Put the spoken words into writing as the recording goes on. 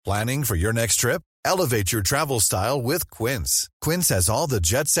Planning for your next trip? Elevate your travel style with Quince. Quince has all the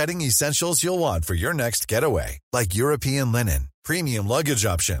jet-setting essentials you'll want for your next getaway, like European linen, premium luggage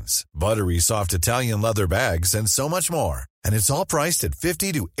options, buttery soft Italian leather bags, and so much more. And it's all priced at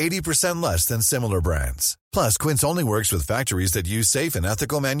 50 to 80% less than similar brands. Plus, Quince only works with factories that use safe and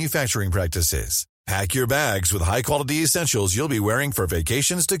ethical manufacturing practices. Pack your bags with high-quality essentials you'll be wearing for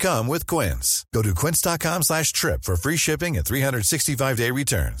vacations to come with Quince. Go to quince.com/trip for free shipping and 365-day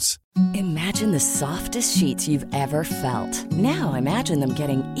returns. Imagine the softest sheets you've ever felt. Now imagine them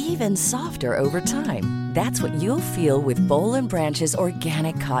getting even softer over time. That's what you'll feel with Boll & Branch's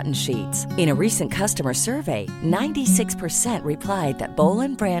organic cotton sheets. In a recent customer survey, 96% replied that Boll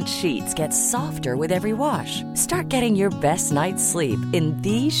 & Branch sheets get softer with every wash. Start getting your best night's sleep in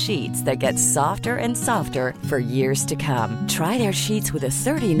these sheets that get softer and softer for years to come. Try their sheets with a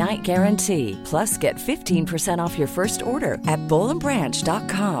 30-night guarantee. Plus, get 15% off your first order at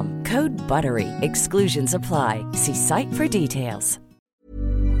bollandbranch.com. Code BUTTERY. Exclusions apply. See site for details.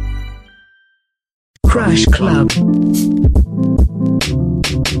 Crush Club.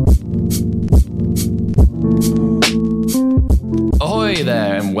 Ahoy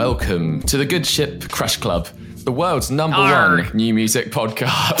there and welcome to the Good Ship Crush Club, the world's number one new music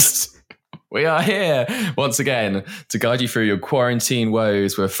podcast. We are here once again to guide you through your quarantine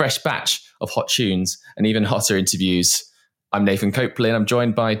woes with a fresh batch of hot tunes and even hotter interviews. I'm Nathan Copeland. I'm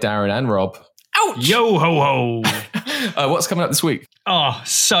joined by Darren and Rob. Ouch! Yo ho ho! What's coming up this week? Oh,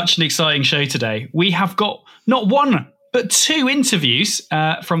 such an exciting show today. We have got not one, but two interviews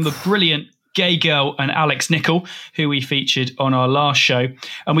from the brilliant Gay Girl and Alex Nicol, who we featured on our last show.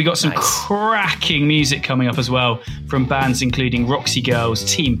 And we got some cracking music coming up as well from bands including Roxy Girls,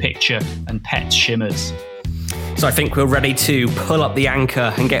 Team Picture and Pet Shimmers. So I think we're ready to pull up the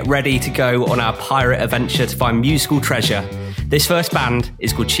anchor and get ready to go on our pirate adventure to find musical treasure. This first band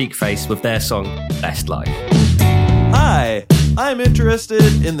is called Cheekface with their song Best Life. Hi, I'm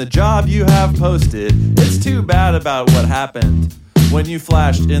interested in the job you have posted. It's too bad about what happened when you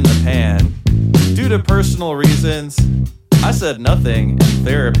flashed in the pan. Due to personal reasons, I said nothing in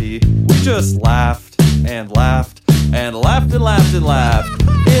therapy. We just laughed and laughed and laughed and laughed and laughed.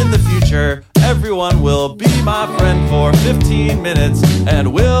 In the future, everyone will be my friend for 15 minutes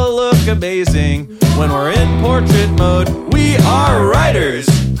and we'll look amazing when we're in portrait mode. We are writers,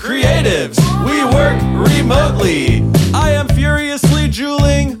 creatives, we work remotely. I am furiously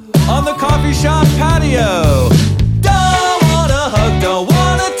drooling on the coffee shop patio. Don't wanna hug, don't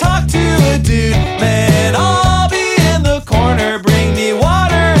wanna talk to a dude. Man, I'll be in the corner, bring me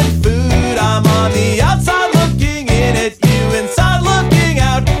water and food. I'm on the outside looking in at you, inside looking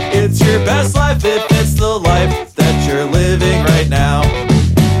out. It's your best life if it's the life that you're living right now.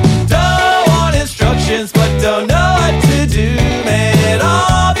 Don't want instructions, but don't know what to do. Man,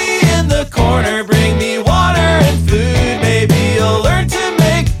 I'll be in the corner, bring me water and food. Maybe you'll learn to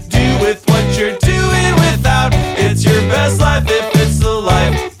make do with what you're doing without. It's your best life if it's the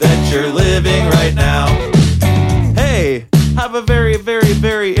life that you're living right now. Hey, have a very, very,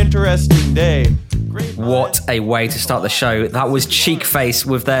 very interesting day. What a way to start the show. That was Cheekface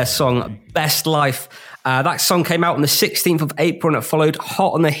with their song Best Life. That song came out on the 16th of April and it followed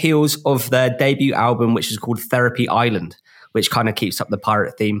hot on the heels of their debut album, which is called Therapy Island, which kind of keeps up the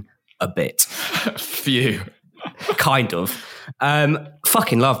pirate theme a bit. Phew. Kind of.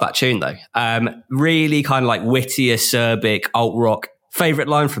 Fucking love that tune though. Really kind of like witty, acerbic, alt rock. Favourite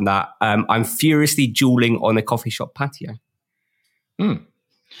line from that, I'm furiously dueling on a coffee shop patio.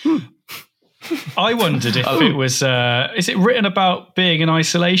 I wondered if it was, is it written about being in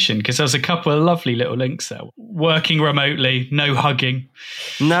isolation? Because there's a couple of lovely little links there. Working remotely, no hugging.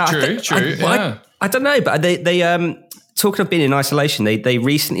 No, True, yeah. I don't know, but they talking of being in isolation, they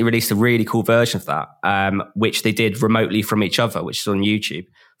recently released a really cool version of that, which they did remotely from each other, which is on YouTube.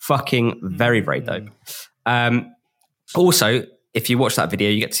 Fucking very, very dope. Also, if you watch that video,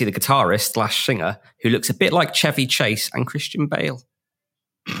 you get to see the guitarist / singer who looks a bit like Chevy Chase and Christian Bale.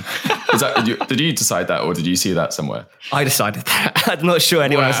 Did you decide that or did you see that somewhere? I decided that. I'm not sure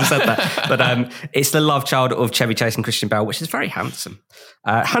anyone else has said that. But it's the love child of Chevy Chase and Christian Bale, which is very handsome.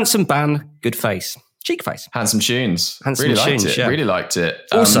 Handsome band, good face. Cheekface. Handsome tunes. Handsome tunes, yeah. Really liked it.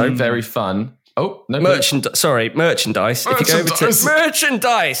 Also, very fun. Oh, no. Merchandise. If you go over to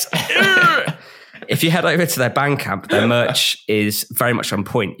merchandise. If you head over to their Bandcamp, their merch is very much on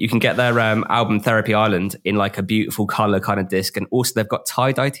point. You can get their album Therapy Island in like a beautiful colour kind of disc. And also they've got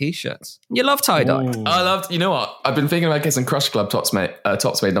tie-dye t-shirts. You love tie-dye. Ooh. I loved, you know what? I've been thinking about getting some Crush Club tops made,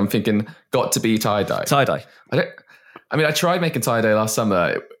 and I'm thinking, got to be tie-dye. Tie-dye. I tried making tie-dye last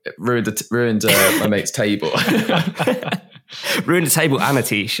summer. It ruined my mate's table. Ruined a table and a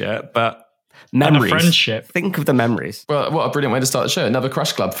t-shirt, but memories. And a friendship. Think of the memories. Well, what a brilliant way to start the show. Another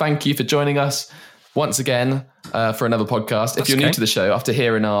Crush Club. Thank you for joining us once again for another podcast. If you're new to the show, after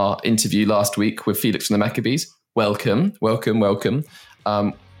hearing our interview last week with Felix from the Maccabees, welcome.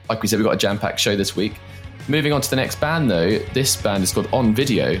 Like we said, we've got a jam-packed show this week. Moving on to the next band, though. This band is called On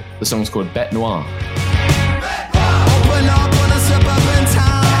Video. The song's called Bête Noire. Open up on a suburban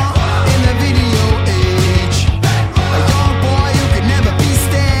town in the video age. A young boy who could never be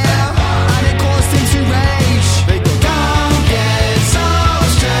still, and it caused him to rage. They go, don't get so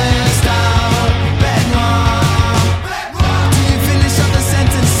stressed out, Bête Noire. Do you finish up the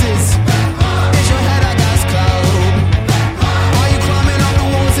sentences? Is your head a gas cloud? Are you climbing up the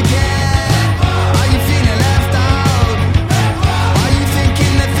walls again? Are you feeling left out? Are you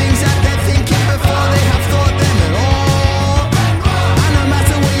thinking the things that they're thinking before they have thought them at all? And no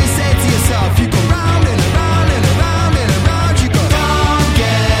matter what you say to yourself, you go round and around and around and around. You go, don't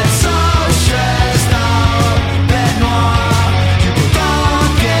get so stressed out, Bête Noire. You go,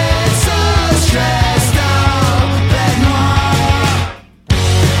 don't get so stressed out, Bête Noire.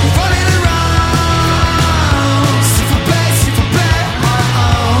 You're running around, s'il vous plaît,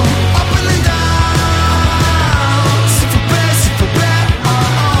 up and down, s'il vous plaît,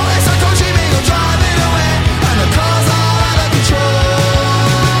 it's like Ho Chi Minh, you're driving away, and the car's all out of control.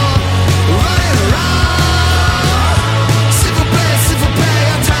 Running around, s'il vous plaît,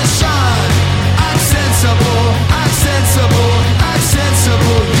 attention, act sensible,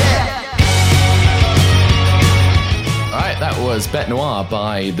 yeah. All right, that was Bête Noire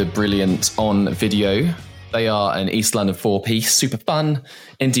by the brilliant On Video. They are an East London four-piece, super fun,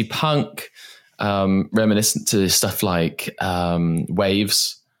 indie punk, reminiscent to stuff like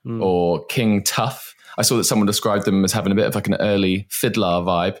Waves or King Tuff. I saw that someone described them as having a bit of like an early Fiddler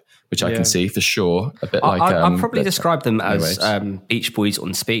vibe, which I can see for sure. A bit like I'd probably describe them anyways. as Beach Boys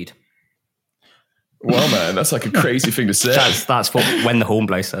on speed. Well, man, that's like a crazy thing to say. That's what When the Horn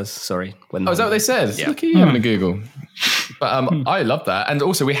Blows says. Sorry. When the Oh, is that what they said? Yeah. Look at you having a Google. But I love that. And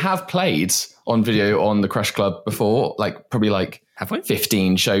also we have played On Video on the Crush Club before, Have we?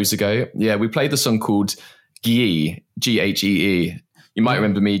 15 shows ago. Yeah, we played the song called Ghee, Ghee. You might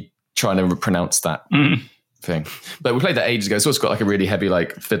remember me trying to pronounce that thing. But we played that ages ago. It's also got like a really heavy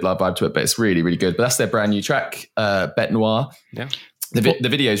like Fiddler vibe to it, but it's really, really good. But that's their brand new track, Bête Noire. Yeah. The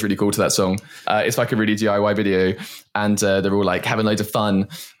video is really cool to that song. It's like a really DIY video, and they're all like having loads of fun.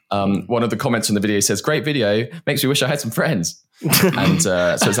 One of the comments on the video says, "Great video, makes me wish I had some friends." And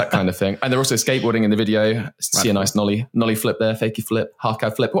so it's that kind of thing. And they're also skateboarding in the video. See a nice nollie flip there, fakie flip, half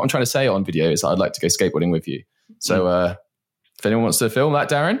cab flip. What I'm trying to say on video is that I'd like to go skateboarding with you. So if anyone wants to film that,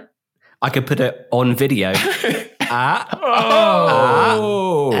 Darren, I could put it on video.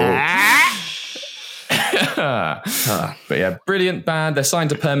 But yeah, brilliant band. They're signed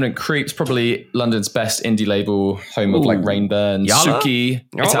to Permanent Creeps, probably London's best indie label, home of like Rainburn, Yalla? Suki,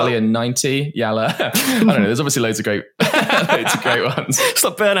 Italian 90, Yalla. I don't know. There's obviously loads of great ones.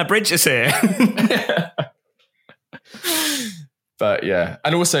 Stop burning our bridges here. But yeah,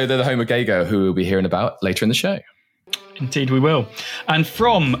 and also they're the home of Gago, who we'll be hearing about later in the show. Indeed we will. And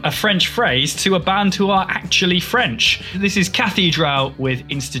from a French phrase to a band who are actually French. This is Cathedral with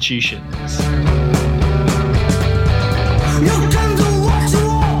Institutions. You can do what you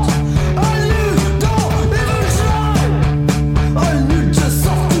want, and you don't even try. And you just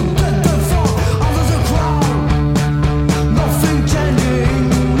have to get the fuck out of the crowd. Nothing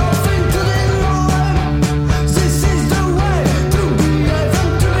changing, nothing to deny. This is the way to behave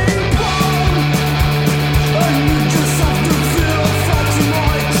and to be proud. And you just have to feel for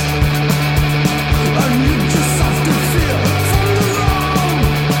tonight. And you just have to feel from the ground.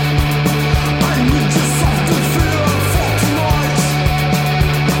 And you just have to feel for tonight.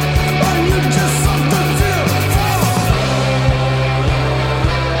 And you just have to feel for.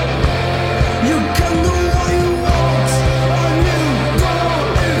 You can do what you want, and you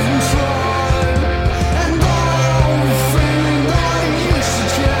don't even try. And I'm feeling like you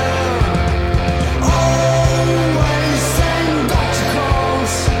should care. Always saying that you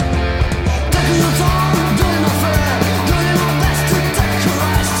can't. Taking your time, doing my fair, doing my best to take a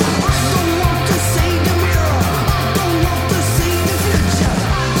rest. I don't want to see the mirror, I don't want to see the future.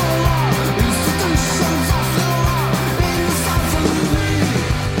 I don't want institutions, I feel right inside for me.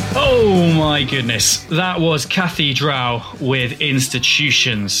 Oh my goodness. That was Cathedral with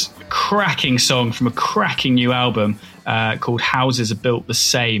Institutions. Cracking song from a cracking new album called Houses Are Built the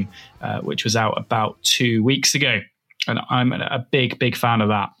Same, which was out about 2 weeks ago. And I'm a big, big fan of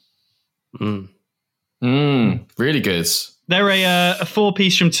that. Really good. They're a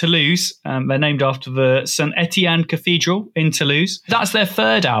four-piece from Toulouse. They're named after the St. Etienne Cathedral in Toulouse. That's their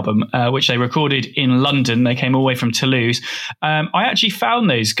third album, which they recorded in London. They came all the way from Toulouse. I actually found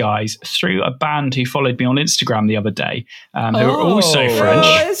those guys through a band who followed me on Instagram the other day, who are also French.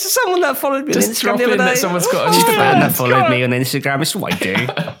 It's someone that followed me on Instagram the other day. Someone's got a Just new a band that band. followed me on Instagram. It's what I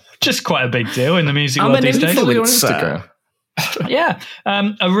do. Just quite a big deal in the music I'm world an these days. Follow you on influencer. Instagram. Yeah,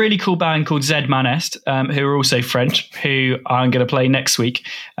 a really cool band called Zed Manest, who are also French, who I'm going to play next week,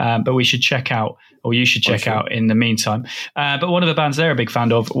 but we should check out, or you should check out in the meantime. But one of the bands they're a big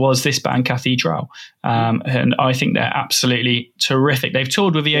fan of was this band, Cathedral, and I think they're absolutely terrific. They've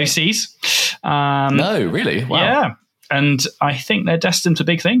toured with the OCs. No, really? Wow. Yeah, and I think they're destined for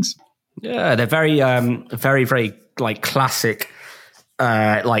big things. Yeah, they're very, very like classic,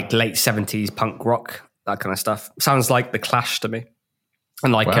 like late 70s punk rock. That kind of stuff. Sounds like The Clash to me.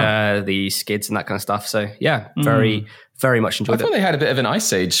 And like the Skids and that kind of stuff. So yeah, very, very much I enjoyed thought it. they had a bit of an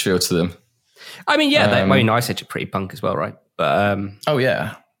Ice Age feel to them. I mean, yeah, Ice Age are pretty punk as well, right? But Oh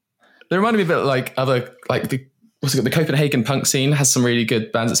yeah, they reminded me a bit like other like the Copenhagen punk scene has some really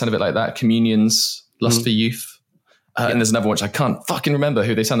good bands that sound a bit like that. Communions, Lust for Youth, and there's another one which I can't fucking remember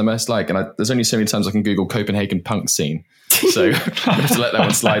who they sound the most like. And there's only so many times I can Google Copenhagen punk scene, so I have to let that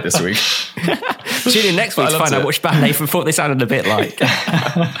one slide this week. tune in next week to find out which band Nathan thought they sounded a bit like.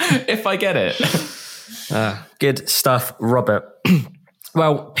 If I get it. Good stuff, Robert.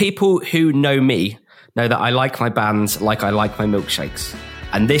 Well, people who know me know that I like my bands like I like my milkshakes.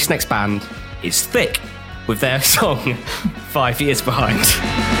 And this next band is Thick with their song 5 Years Behind.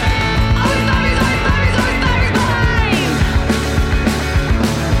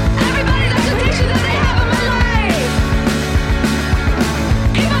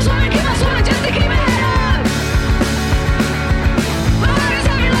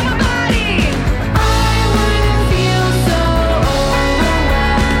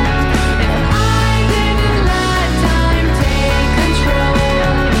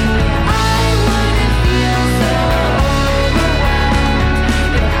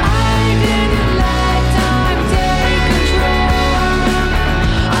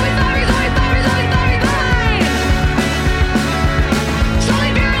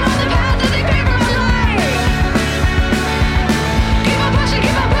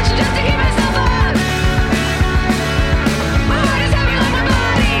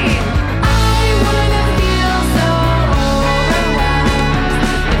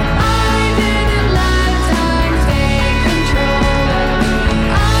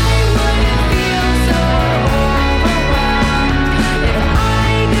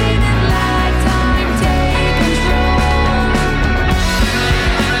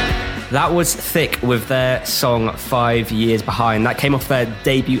 That was Thick with their song 5 Years Behind. That came off their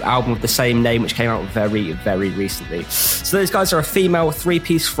debut album of the same name, which came out very, very recently. So those guys are a female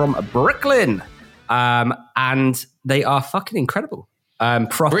three-piece from Brooklyn. And they are fucking incredible.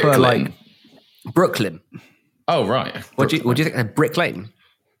 Proper Brooklyn? like Brooklyn. Oh, right. What do you think? Brick Lane?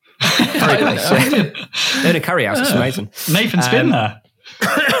 Curry place. They're in a curry house. It's amazing. Nathan's been there.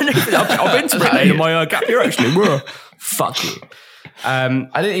 I've been to Brick Lane in my gap year, actually. Whoa. Fuck you. I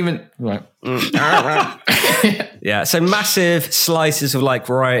didn't even... Right. Yeah, so massive slices of like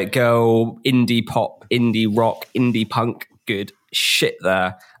Riot Girl, indie pop, indie rock, indie punk, good shit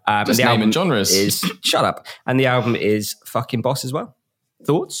there. Just the naming album genres. Shut up. And the album is fucking boss as well.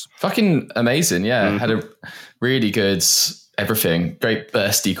 Thoughts? Fucking amazing, yeah. Had a really good everything. Great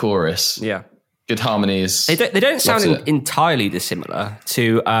bursty chorus. Yeah. Good harmonies. They don't sound Loved it. entirely dissimilar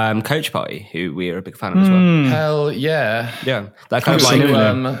to Coach Party, who we are a big fan of as well. Hell yeah. Yeah. That kind of Like,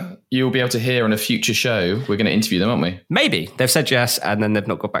 like, you'll be able to hear on a future show. We're going to interview them, aren't we? maybe. They've said yes, and then they've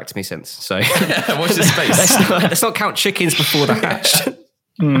not got back to me since. So Watch this space. let's not count chickens before the hatch.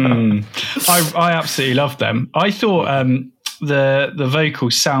 I absolutely love them. I thought the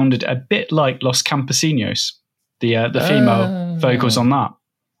vocals sounded a bit like Los Campesinos, the female vocals on that.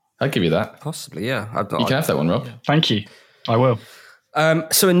 I'll give you that. Possibly, yeah. You can have that one, Rob. Thank you. I will.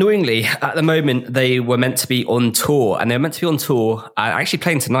 So annoyingly, at the moment, they were meant to be on tour, and they're meant to be on tour, actually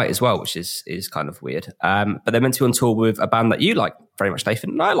playing tonight as well, which is kind of weird. But they're meant to be on tour with a band that you like very much, Nathan,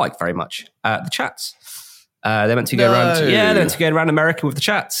 and I like very much, The Chats. They're meant to go around. Yeah, they're meant to go around America with The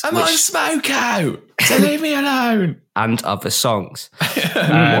Chats. I'm on smoke out. So leave me alone. And other songs.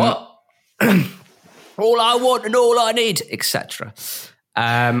 What? All I want and all I need, etc.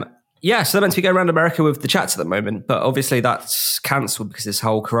 Yeah, so they're meant to be going around America with The Chats at the moment, but obviously that's cancelled because this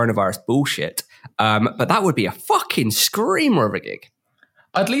whole coronavirus bullshit. But that would be a fucking screamer of a gig.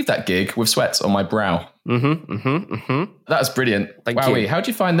 I'd leave that gig with sweat on my brow. That's brilliant. Thank you. How'd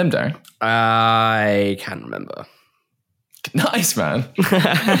you find them, Darren? I can't remember. Nice, man.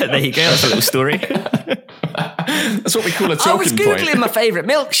 There you go. That's a little story. That's what we call a talking I was Googling point. my favourite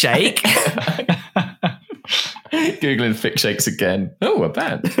milkshake. Googling thick shakes again. Oh, a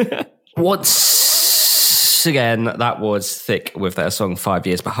band. Once again, that was Thick with their song 5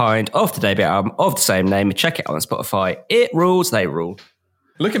 Years Behind off the debut album of the same name. Check it out on Spotify. It rules, they rule.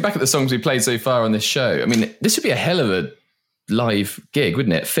 Looking back at the songs we played so far on this show, I mean, this would be a hell of a live gig,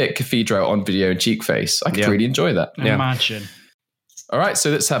 wouldn't it? Thick, Cathedral on video and Cheekface. I could really enjoy that. Imagine. All right,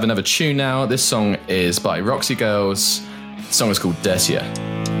 so let's have another tune now. This song is by Roxy Girls. The song is called Dirtier. Ready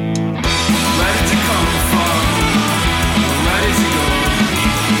to come from, ready to go.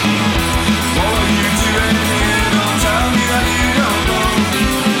 What are you doing here? Don't tell me that you don't know.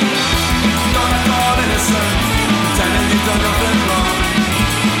 Don't act all innocent, pretending you've done nothing wrong.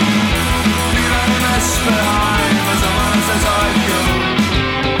 You left a mess behind, but someone says I'd go.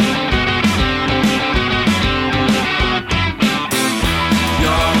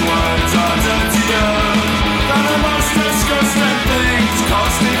 Your words are dirtier than the most disgusting things.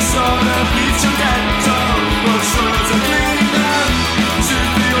 Caustic soda, bleach and ghetto. Road struggles are cleaner.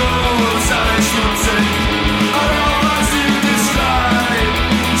 Should be all savage looting. I don't want to describe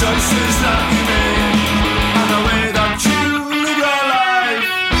choices that you made and the way that you live your life.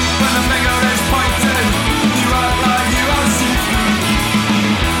 When the finger is pointed, you act like you are see-through.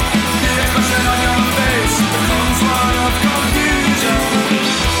 The expression on your face becomes one of confusion.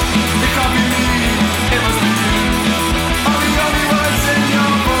 It can't be me, it must be you. Are the only words in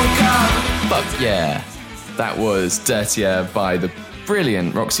your vocab. But yeah, that was Dirtier by the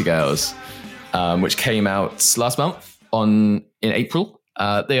brilliant Roxy Girls, which came out last month in April.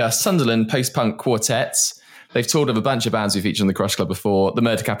 They are Sunderland post-punk quartets. They've toured with a bunch of bands we featured on the Crush Club before: The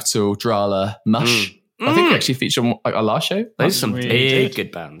Murder Capital, Drala, Mush. I think they actually featured on our last show. Those are some really big, good.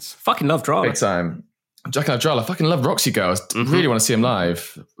 good bands. Fucking love Drama. Big time. Jack and Drala, fucking love Roxy Girls. Really want to see them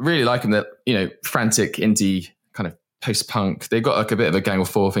live. Really like them. That, you know, frantic indie kind of post-punk. They've got like a bit of a Gang of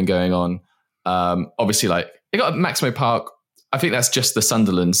Four thing going on. Obviously, like they got a Maximo Park. I think that's just the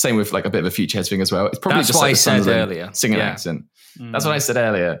Sunderland. Same with like a bit of a Futureheads thing as well. It's probably That's just what like I the said Sunderland earlier. singing Yeah. accent. That's what I said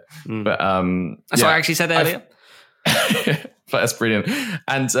earlier. But That's what I actually said earlier. but that's brilliant.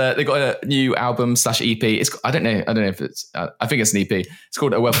 And they got a new album / EP. I don't know if it's. I think it's an EP. It's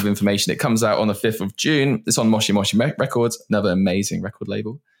called A Wealth of Information. It comes out on the 5th of June. It's on Moshi Moshi Records, another amazing record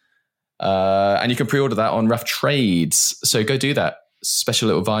label. And you can pre-order that on Rough Trades. So go do that. Special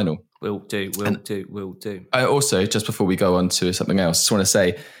little vinyl. Will do. I also, just before we go on to something else, just want to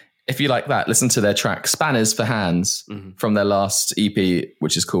say, if you like that, listen to their track Spanners for Hands from their last EP,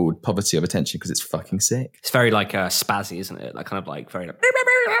 which is called Poverty of Attention, because it's fucking sick. It's very like spazzy, isn't it? Like kind of like very like,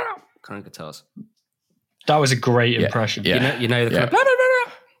 kind of guitars. That was a great impression. Yeah. You know the kind of blah, blah,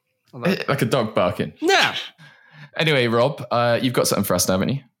 blah, blah. Like a dog barking. Yeah. Anyway, Rob, you've got something for us now, haven't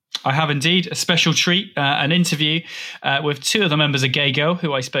you? I have indeed. A special treat, an interview with two of the members of Gay Girl,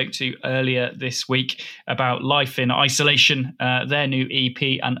 who I spoke to earlier this week about life in isolation, their new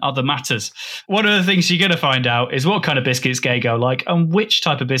EP and other matters. One of the things you're going to find out is what kind of biscuits Gay Girl like and which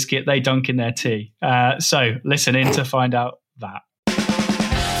type of biscuit they dunk in their tea. So listen in to find out that.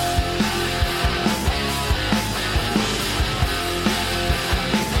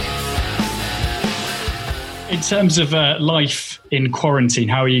 In terms of life in quarantine,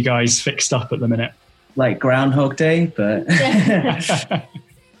 how are you guys fixed up at the minute? Like Groundhog Day, but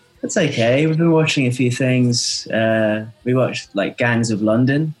it's okay. We've been watching a few things. We watched like Gangs of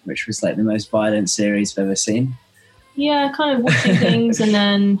London, which was like the most violent series I've ever seen. Yeah, kind of watching things, and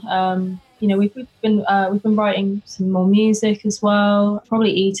then we've been writing some more music as well.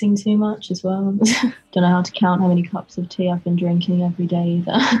 Probably eating too much as well. Don't know how to count how many cups of tea I've been drinking every day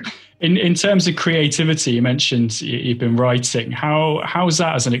either. In terms of creativity, you mentioned you've been writing. How's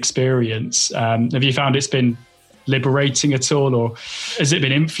that as an experience? Have you found it's been liberating at all, or has it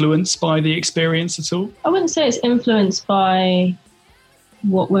been influenced by the experience at all? I wouldn't say it's influenced by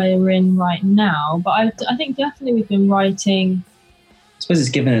what we're in right now, but I think definitely we've been writing. I suppose it's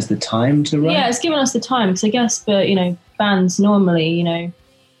given us the time to write. Yeah, it's given us the time, because I guess for bands normally,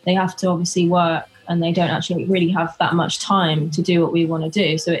 they have to obviously work and they don't actually really have that much time to do what we want to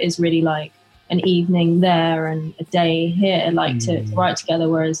do. So it is really like an evening there and a day here, like to write together.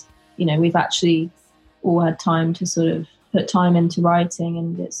 Whereas, we've actually all had time to sort of put time into writing,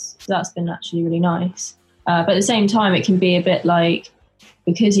 and that's been actually really nice. But at the same time, it can be a bit like,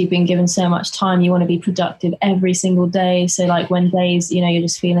 because you've been given so much time, you want to be productive every single day. So like when days, you're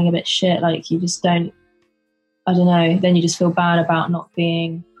just feeling a bit shit, like you just don't I don't know, then you just feel bad about not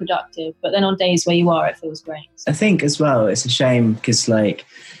being productive. But then on days where you are, it feels great. I think as well, it's a shame because like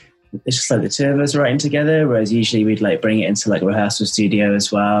it's just like the two of us writing together, whereas usually we'd like bring it into like a rehearsal studio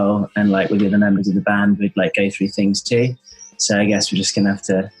as well, and like with the other members of the band, we'd like go through things too. So I guess we're just gonna have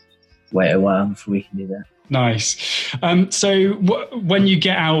to wait a while before we can do that. Nice. So when you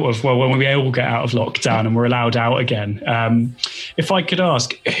get out of, well, when we all get out of lockdown and we're allowed out again, if I could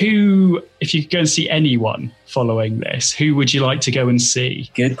ask, who, if you could go and see anyone following this, who would you like to go and see?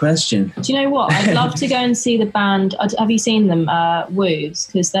 Good question. Do you know what? I'd love to go and see the band. Have you seen them, Woos?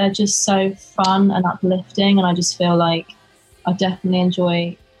 Because they're just so fun and uplifting, and I just feel like I definitely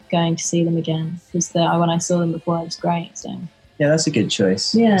enjoy going to see them again, because when I saw them before, it was great. So. Yeah, that's a good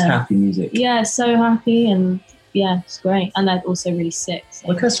choice. Yeah. It's happy music. Yeah, so happy, and yeah, it's great. And they're also really sick.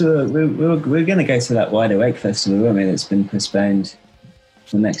 So. Because we're going to go to that Wide Awake festival, weren't we? That's been postponed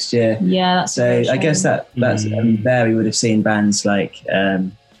for next year. Yeah, that's so. I guess that's there we would have seen bands like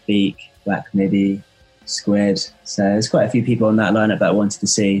Beak, Black Midi, Squid. So there's quite a few people on that lineup that I wanted to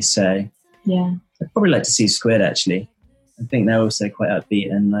see. So yeah, I'd probably like to see Squid actually. I think they're also quite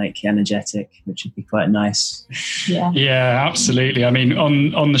upbeat and like energetic, which would be quite nice. Yeah, absolutely. I mean,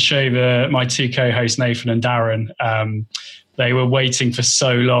 on the show, my two co-hosts, Nathan and Darren, they were waiting for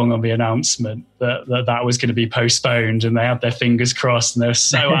so long on the announcement that was going to be postponed, and they had their fingers crossed, and they were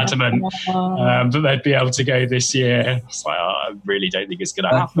so adamant that they'd be able to go this year. It's like, I really don't think it's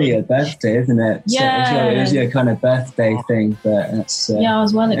going to happen. That's your birthday, isn't it? Yeah. So it was your kind of birthday thing, but that's... yeah, I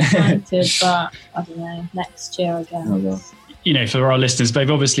was well excited, but I don't know, next year, I guess. Oh, well. You know, for our listeners,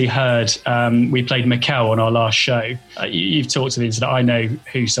 they've obviously heard we played Mikel on our last show. You've talked to the internet. I know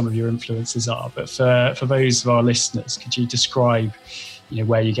who some of your influences are, but for those of our listeners, could you describe,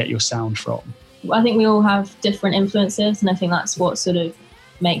 where you get your sound from? I think we all have different influences, and I think that's what sort of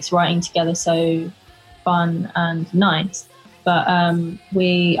makes writing together so fun and nice. But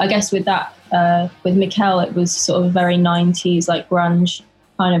I guess with that, with Mikel, it was sort of a very 90s, like grunge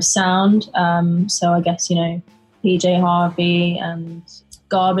kind of sound. So I guess, PJ Harvey and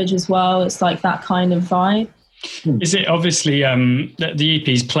Garbage as well. It's like that kind of vibe. Is it obviously the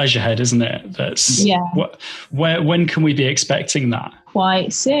EP's Pleasurehead, isn't it? That's when can we be expecting that?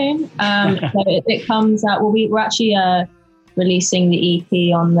 Quite soon. So it comes out. Well, we're actually releasing the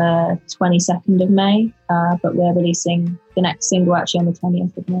EP on the 22nd of May, but we're releasing the next single actually on the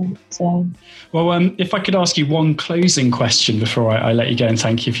 20th of May. So, well, if I could ask you one closing question before I let you go, and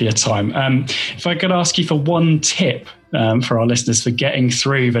thank you for your time. If I could ask you for one tip for our listeners for getting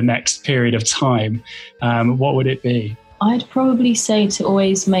through the next period of time, what would it be? I'd probably say to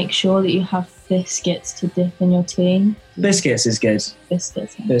always make sure that you have biscuits to dip in your tea. Biscuits is good.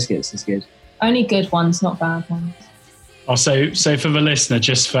 Biscuits is good. Only good ones, not bad ones. Oh, so for the listener,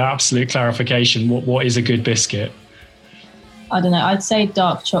 just for absolute clarification, what is a good biscuit? I don't know. I'd say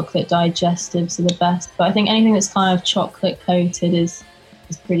dark chocolate digestives are the best, but I think anything that's kind of chocolate coated is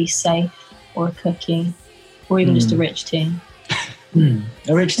pretty safe, or a cookie, or even just a rich tea.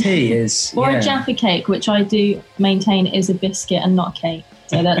 A rich tea is... Or a Jaffa cake, which I do maintain is a biscuit and not cake.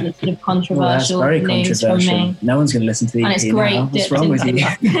 So that's sort of controversial well, that's very news controversial. from me. No one's going to listen to the EP and it's great now. What's wrong with you?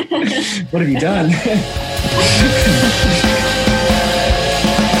 What have you done?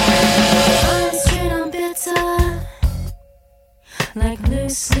 Like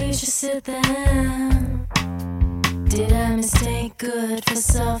loosely just sit there. Did I mistake good for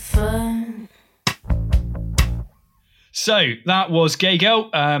suffer? So that was Gay Girl.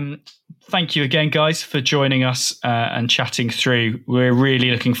 Thank you again, guys, for joining us and chatting through. We're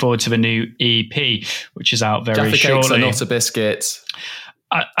really looking forward to the new EP, which is out very Jaffa shortly. Cakes are not a biscuit.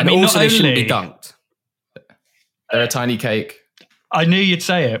 I mean, also not they shouldn't only, be dunked. They're a tiny cake. I knew you'd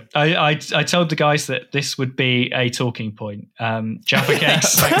say it. I told the guys that this would be a talking point. Jaffa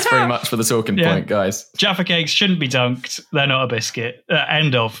Cakes. Thanks very much for the talking point, guys. Jaffa Cakes shouldn't be dunked. They're not a biscuit.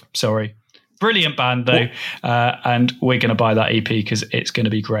 End of. Sorry. Brilliant band, though. And we're going to buy that EP because it's going to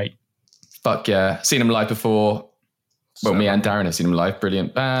be great. Fuck yeah. Seen them live before. Well, me and Darren have seen them live.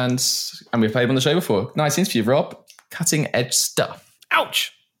 Brilliant bands. And we've played them on the show before. Nice interview, Rob. Cutting edge stuff.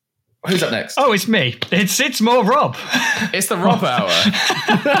 Ouch. Who's up next? Oh, it's me. It's more Rob. It's the Rob hour.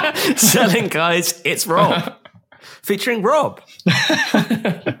 Selling guys, it's Rob. Featuring Rob.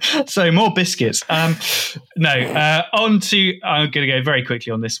 So more biscuits. I'm going to go very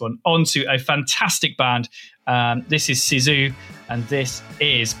quickly on this one. On to a fantastic band. This is Sisu, and this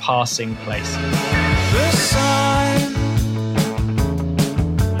is Passing Place. The sign,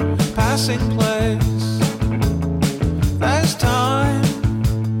 passing place. There's time,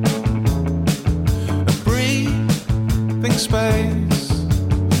 a breathing space,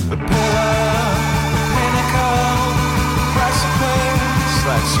 the pillar, the pinnacle.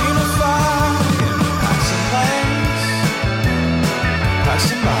 Lights unified in passing lanes,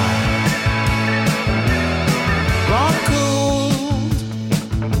 passing by. Long cooled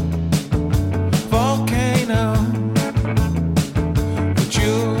volcano, but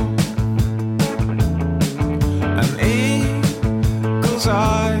you and eagle's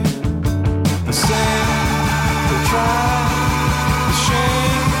eye, the same, the try, the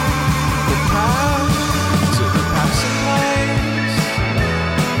shame, the path to the passing lanes,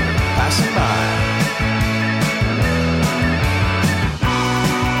 passing by.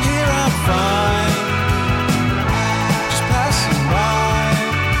 Here I'm fine, just passing by.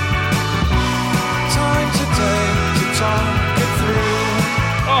 Time to take to talk it through.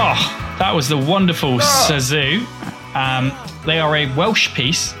 Oh, that was the wonderful Sazu. They are a Welsh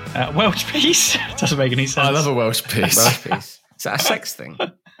piece. Welsh piece? Doesn't make any sense. I love a Welsh piece. Welsh piece. Is that a sex thing?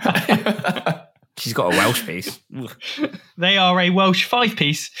 She's got a Welsh piece. They are a Welsh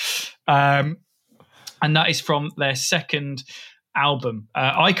 5-piece. And that is from their second album.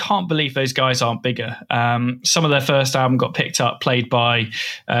 I can't believe those guys aren't bigger. Some of their first album got picked up, played by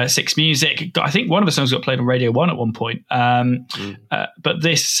Six Music. I think one of the songs got played on Radio 1 at one point. But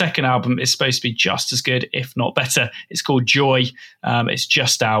this second album is supposed to be just as good, if not better. It's called Joy. It's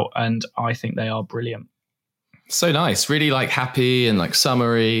just out, and I think they are brilliant. So nice. Really like happy and like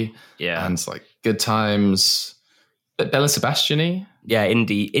summery. Yeah. And it's like good times. But Bella Sebastian-y. Yeah,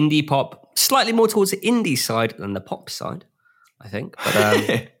 indie pop. Slightly more towards the indie side than the pop side, I think.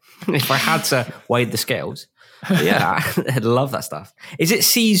 But if I had to weigh the scales, yeah, I'd love that stuff. Is it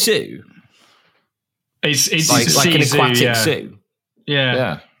sea zoo? It's like an zoo, aquatic yeah. zoo?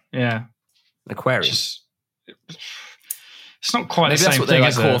 Yeah. An aquarium. It's not quite Maybe the same that's what thing, their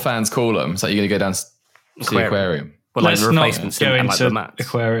is core it? fans call them. It's like you're going to go down to the aquarium. Well, like Let's the not replacements go and like the into mats.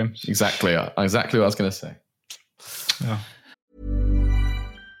 aquariums. Exactly what I was going to say. Yeah.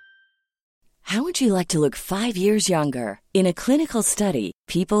 How would you like to look 5 years younger? In a clinical study,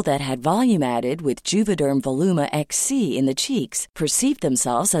 people that had volume added with Juvederm Voluma XC in the cheeks perceived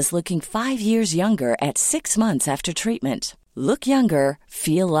themselves as looking 5 years younger at 6 months after treatment. Look younger,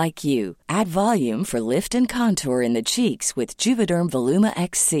 feel like you. Add volume for lift and contour in the cheeks with Juvederm Voluma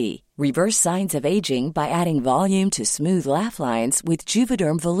XC. Reverse signs of aging by adding volume to smooth laugh lines with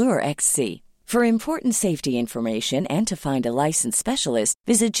Juvederm Volure XC. For important safety information and to find a licensed specialist,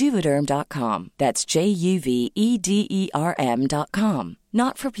 visit Juvederm.com. That's JUVEDERM.com.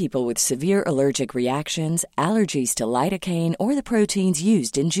 Not for people with severe allergic reactions, allergies to lidocaine, or the proteins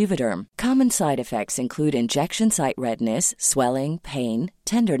used in Juvederm. Common side effects include injection site redness, swelling, pain,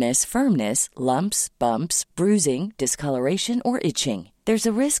 tenderness, firmness, lumps, bumps, bruising, discoloration, or itching. There's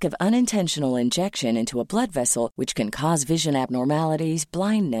a risk of unintentional injection into a blood vessel, which can cause vision abnormalities,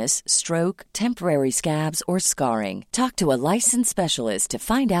 blindness, stroke, temporary scabs, or scarring. Talk to a licensed specialist to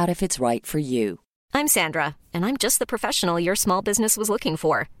find out if it's right for you. I'm Sandra, and I'm just the professional your small business was looking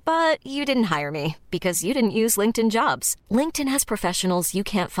for. But you didn't hire me because you didn't use LinkedIn Jobs. LinkedIn has professionals you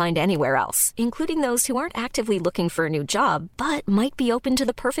can't find anywhere else, including those who aren't actively looking for a new job, but might be open to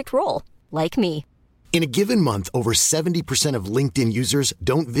the perfect role, like me. In a given month, over 70% of LinkedIn users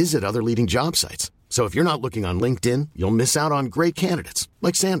don't visit other leading job sites. So if you're not looking on LinkedIn, you'll miss out on great candidates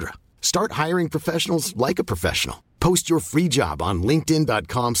like Sandra. Start hiring professionals like a professional. Post your free job on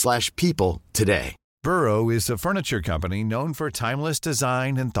linkedin.com/people today. Burrow is a furniture company known for timeless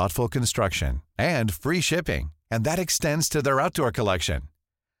design and thoughtful construction and free shipping, and that extends to their outdoor collection.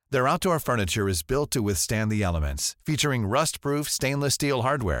 Their outdoor furniture is built to withstand the elements, featuring rust-proof stainless steel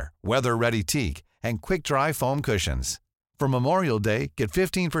hardware, weather-ready teak, and quick-dry foam cushions. For Memorial Day, get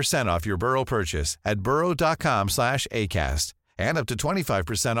 15% off your Burrow purchase at burrow.com/acast and up to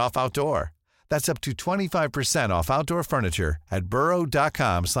 25% off outdoor. That's up to 25% off outdoor furniture at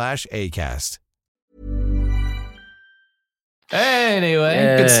burrow.com/acast.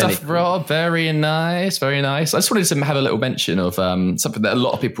 Anyway, good stuff, Rob. Very nice, very nice. I just wanted to have a little mention of something that a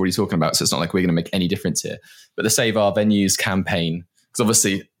lot of people are already talking about, so it's not like we're going to make any difference here. But the Save Our Venues campaign, because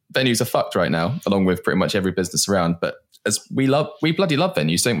obviously venues are fucked right now, along with pretty much every business around. But as we bloody love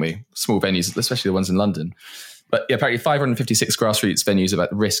venues, don't we? Small venues, especially the ones in London. But yeah, apparently 556 grassroots venues are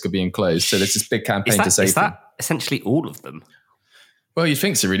at risk of being closed. So there's this big campaign to save them. Is that essentially all of them? Well, you'd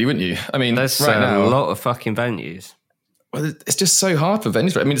think so, really, wouldn't you? I mean, there's right now, a lot of fucking venues. Well, it's just so hard for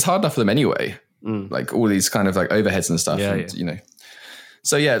venues. I mean, it's hard enough for them anyway. Like all these kind of like overheads and stuff. Yeah, and, you know.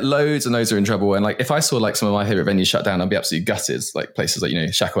 So yeah, loads and loads are in trouble. And like, if I saw like some of my favorite venues shut down, I'd be absolutely gutted. Like places like, you know,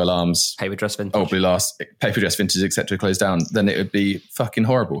 Shackle Alarms, Paper Dress Vintage, Old Blue Last, Paper Dress Vintage, etc. closed down, then it would be fucking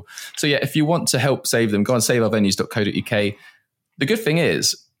horrible. So yeah, if you want to help save them, go on saveourvenues.co.uk. The good thing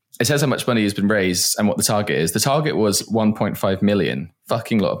is it says how much money has been raised and what the target is. The target was 1.5 million.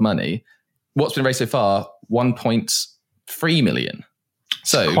 Fucking lot of money. What's been raised so far? 1.3 million.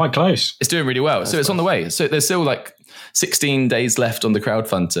 So quite close. It's doing really well. So it's on the way. So there's still like 16 days left on the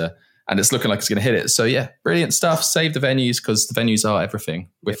crowdfunder, and it's looking like it's going to hit it. So yeah, brilliant stuff. Save the venues, because the venues are everything.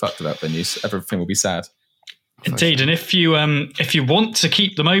 We're fucked without venues. Everything will be sad. Indeed, and if you want to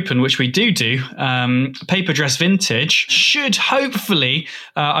keep them open, which we do, Paper Dress Vintage should hopefully,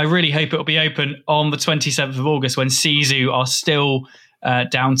 I really hope it'll be open on the 27th of August when Sisu are still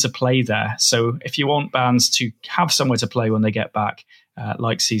down to play there. So if you want bands to have somewhere to play when they get back,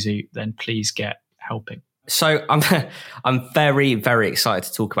 like Sisu, then please get helping. So I'm very, very excited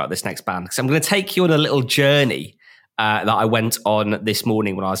to talk about this next band, because I'm going to take you on a little journey that I went on this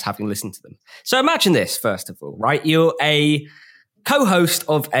morning when I was having listened to them. So imagine this, first of all, right? You're a co-host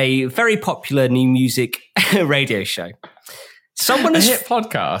of a very popular new music radio show. Someone has a hit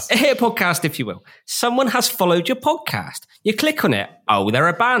podcast, if you will. Someone has followed your podcast. You click on it. Oh, they're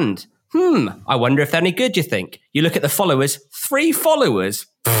a band. I wonder if they're any good, you think? You look at the followers, 3 followers.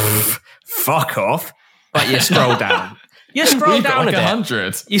 Fuck off. But you scroll down. You scroll down a bit.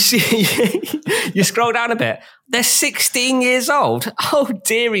 100. You see, you scroll down a bit. They're 16 years old. Oh,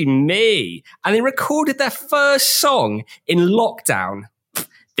 dearie me. And they recorded their first song in lockdown.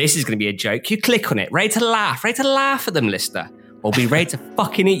 This is going to be a joke. You click on it, ready to laugh at them, listener. Or be ready to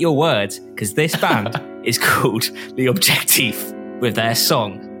fucking eat your words, because this band is called The Objectif, with their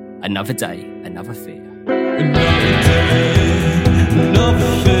song, Another Day, Another Fear. Another day,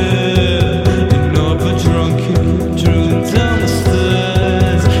 another fear, another drunken drooling down the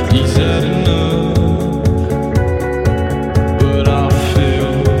stairs. He's had enough, but I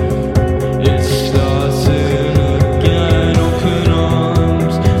feel it starting again. Open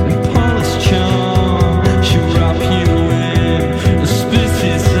arms and polished charm, she'll wrap you in and spit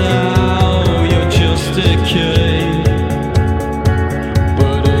it out. You're just a kid,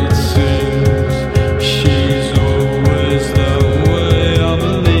 but it seems she's always that way. I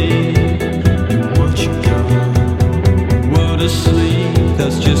believe in what you got. World asleep,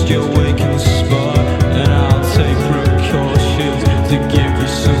 that's just your waking spot. And I'll take precautions to give you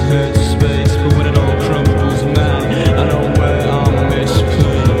some headspace. But when it all crumbles, man, I know where I'm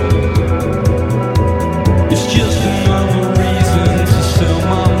misplaced. It's just another reason to sell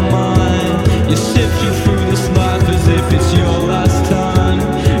my mind. You sift you through this life as if it's your last time.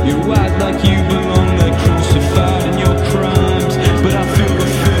 You act like you belong there, crucified in your crimes. But I feel the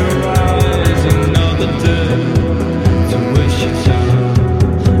fear rise. Another day to waste your time.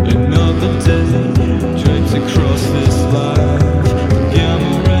 Another day draped across this life.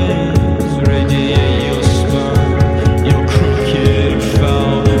 Gamma rays radiate your spine. You're crooked and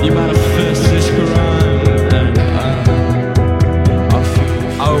foul. You manifest this crime. And I feel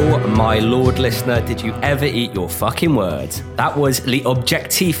Oh my lord, listener, did you ever eat your fucking words? That was Les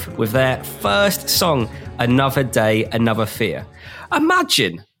Objectifs with their first song, Another Day, Another Fear.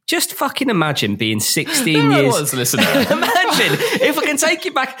 Imagine, just fucking imagine being 16 There I years... was, listener. Imagine, if I can take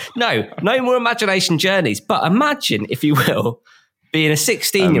you back... No more imagination journeys, but imagine, if you will, being a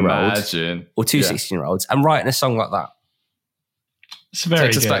 16-year-old Imagine. or two Yeah. 16-year-olds and writing a song like that. It's very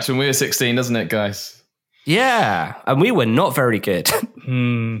Takes us good. back to when we were 16, doesn't it, guys? Yeah, and we were not very good.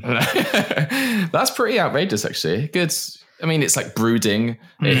 That's pretty outrageous, actually. Good. I mean, it's like brooding.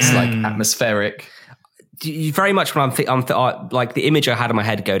 It's like atmospheric. Very much when like the image I had in my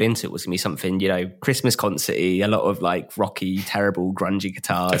head going into it was going to be something, Christmas concert-y, a lot of like rocky, terrible, grungy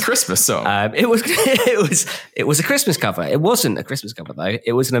guitars. A Christmas song. It was a Christmas cover. It wasn't a Christmas cover though.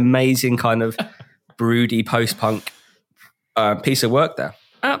 It was an amazing kind of broody post-punk piece of work there.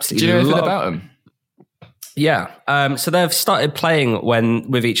 Absolutely. Do you know anything about them? Yeah. So they've started playing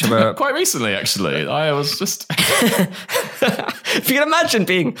with each other. Quite recently, actually. I was just... If you can imagine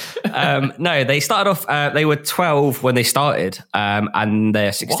being... no, they started off... they were 12 when they started, and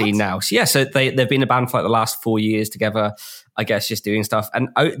they're 16 now. So yeah, so they've been a band for like the last 4 years together, I guess, just doing stuff. And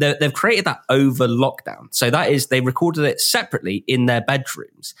they've created that over lockdown. So that is, they recorded it separately in their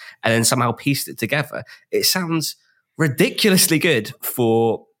bedrooms and then somehow pieced it together. It sounds ridiculously good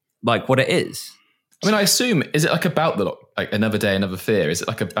for like what it is. I mean, I assume, is it like about like Another Day, Another Fear? Is it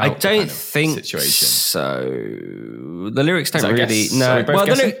like about I don't the kind of think situation? so. The lyrics don't I really... guess? No, Are we both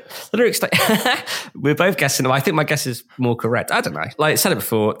guessing? the lyrics don't... We're both guessing them. I think my guess is more correct. I don't know. Like I said it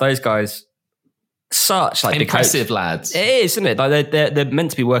before, those guys, such like impressive lads. It is, isn't it? Like they're meant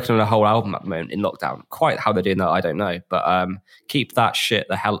to be working on a whole album at the moment in lockdown. Quite how they're doing that, I don't know. But keep that shit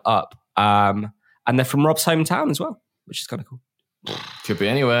the hell up. And they're from Rob's hometown as well, which is kind of cool. Could be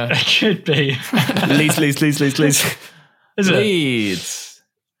anywhere. It could be. Leeds. Is it? Leeds.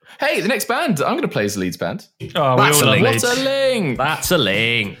 Hey, the next band I'm going to play is the Leeds band. Oh, That's we all love a Leeds. What a link! That's a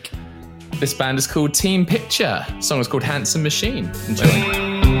link. This band is called Team Picture. The song is called Handsome Machine. Enjoy.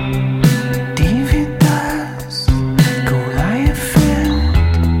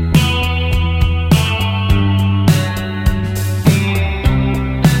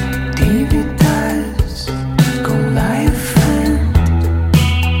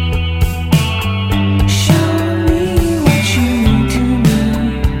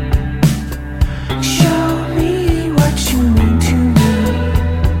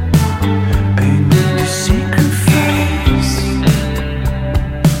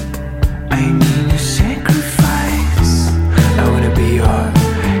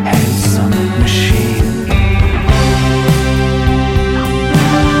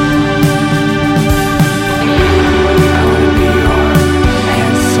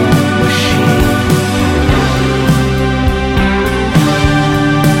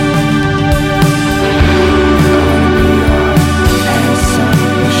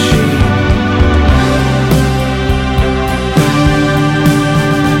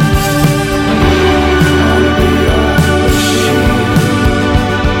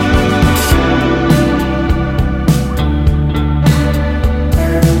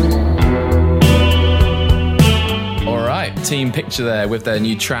 Team Picture there with their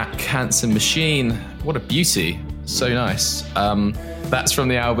new track Handsome Machine. What a beauty. So nice. That's from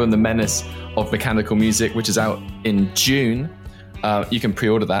the album The Menace of Mechanical Music, which is out in June. You can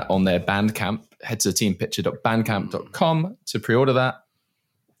pre-order that on their Bandcamp. Head to teampicture.bandcamp.com to pre-order that.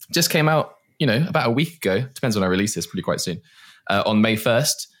 Just came out, about a week ago. Depends when I release this, pretty quite soon. On May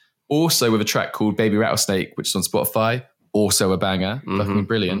 1st. Also with a track called Baby Rattlesnake, which is on Spotify. Also a banger. Fucking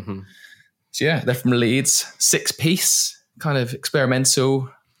brilliant. Mm-hmm. So yeah, they're from Leeds. 6-piece, kind of experimental,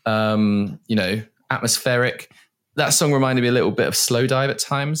 atmospheric. That song reminded me a little bit of Slow Dive at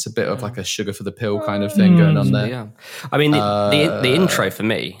times, a bit of like a Sugar for the Pill kind of thing going on there. Yeah, I mean, the intro for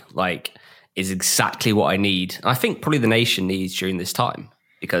me, is exactly what I need. I think probably the nation needs during this time,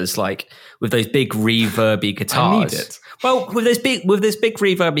 because with those big reverby guitars. I need it. Well, with those big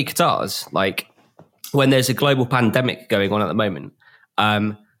reverby guitars, when there's a global pandemic going on at the moment,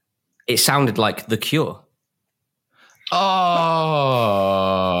 it sounded like The Cure.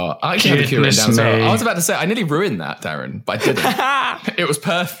 Oh, I actually had The Cure written down. So I was about to say, I nearly ruined that, Darren, but I didn't. It was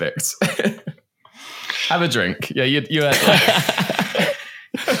perfect. Have a drink. Yeah, you had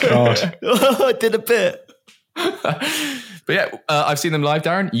God. I did a bit. But yeah, I've seen them live,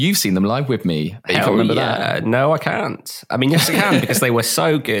 Darren. You've seen them live with me. You can't remember that? No, I can't. I mean, yes, I can, because they were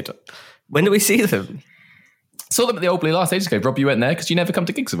so good. When did we see them? Saw them at the Old Blue last ages ago. Rob, you went there because you never come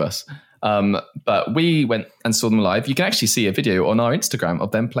to gigs with us. But we went and saw them live. You can actually see a video on our Instagram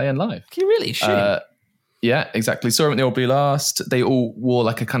of them playing live. Can you really? Sure. Yeah, exactly. Saw them at the Old Blue last. They all wore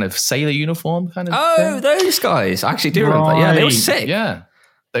like a kind of sailor uniform kind of thing. Those guys. I actually do remember that. Yeah, they were sick. Yeah,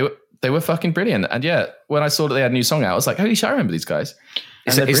 they were fucking brilliant. And yeah, when I saw that they had a new song out, I was like, holy shit, I remember these guys.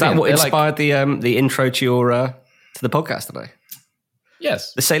 Is that what inspired the intro to your to the podcast today?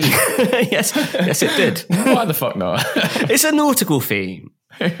 Yes. The sailing. yes, it did. Why the fuck not? It's a nautical theme.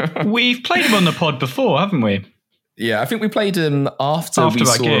 We've played them on the pod before, haven't we? Yeah, I think we played them after we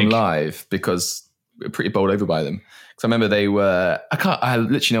saw them live, because we were pretty bowled over by them. Because I remember they were, I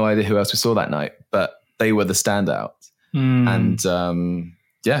had literally no idea who else we saw that night, but they were the standout. And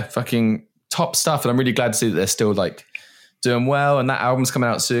yeah, fucking top stuff. And I'm really glad to see that they're still doing well, and that album's coming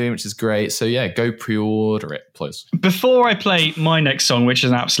out soon, which is great. So yeah, go pre-order it, please. Before I play my next song, which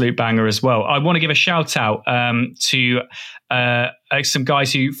is an absolute banger as well, I want to give a shout out to some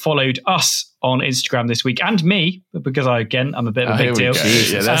guys who followed us on Instagram this week, and me, because I'm a bit of a big deal.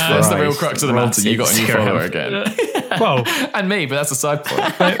 Yeah, that's the real crux of the matter. You got a new follower again. Well, and me, but that's a side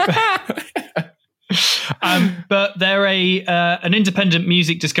point. But they're an independent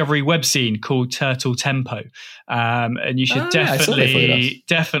music discovery web scene called Turtle Tempo, and you should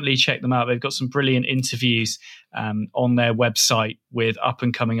definitely check them out. They've got some brilliant interviews on their website with up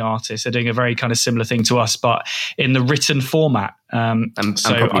and coming artists. They're doing a very kind of similar thing to us, but in the written format, and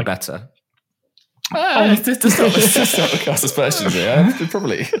probably better. Let's not cast aspersions here.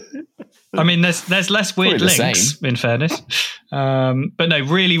 Probably. I mean, there's less weird links, in fairness. But no,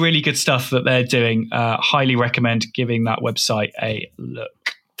 really, really good stuff that they're doing. Highly recommend giving that website a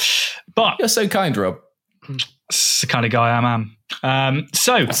look. But you're so kind, Rob. It's the kind of guy I am. Kind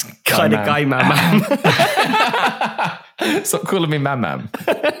of guy, man. Stop calling me man.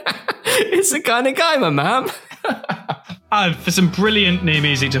 It's the kind of guy, my man. For some brilliant new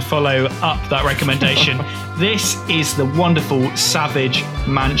music to follow up that recommendation, this is the wonderful Savage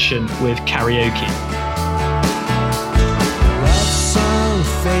Mansion with Karaoke. Love song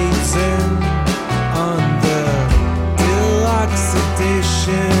fades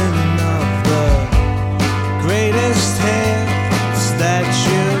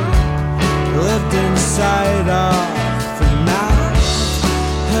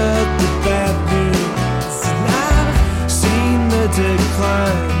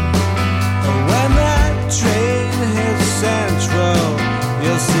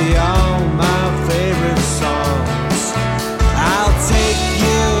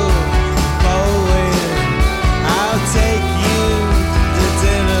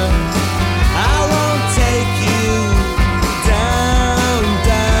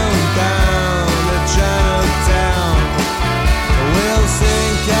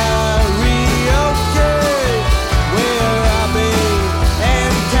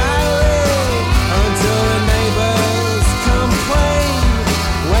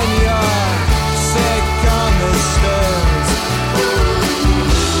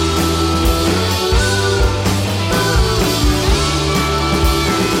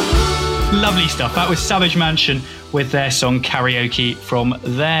Lovely stuff. That was Savage Mansion with their song Karaoke from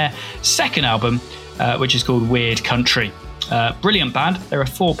their second album, which is called Weird Country. Brilliant band. They're a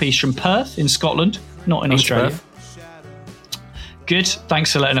 4-piece from Perth in Scotland, not in Australia. Perth. Good.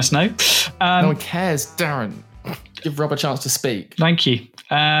 Thanks for letting us know. No one cares, Darren. Give Rob a chance to speak. Thank you.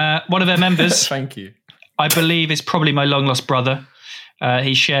 One of their members, thank you, I believe is probably my long lost brother.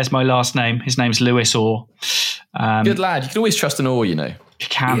 He shares my last name. His name's Lewis Orr. Good lad. You can always trust an Orr, you know. You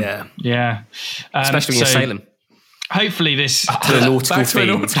can. Yeah. Especially when you're sailing. Hopefully this... to a nautical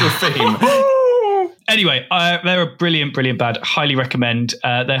theme. Anyway, they're a brilliant band. Highly recommend.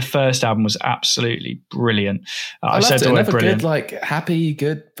 Their first album was absolutely brilliant. I said the word brilliant. Good, like, happy,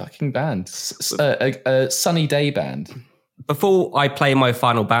 good fucking band. A sunny day band. Before I play my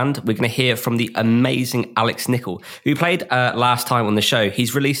final band, we're going to hear from the amazing Alex Nicol, who played last time on the show.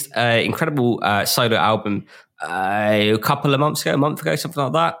 He's released an incredible solo album a couple of months ago, a month ago, something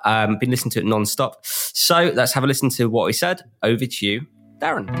like that. Been listening to it non-stop. So let's have a listen to what he said. Over to you,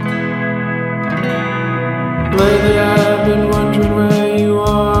 Darren. Lately I've been wondering where you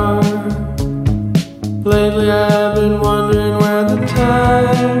are. Lately I've been wondering where the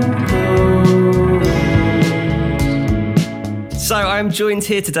time goes. So I'm joined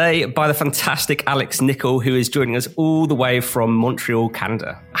here today by the fantastic Alex Nicol, who is joining us all the way from Montreal,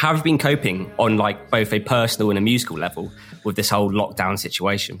 Canada. How have you been coping on like both a personal and a musical level with this whole lockdown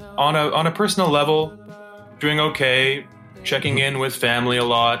situation? On a personal level, doing okay, checking in with family a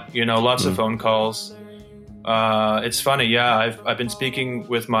lot, lots of phone calls. It's funny, yeah. I've been speaking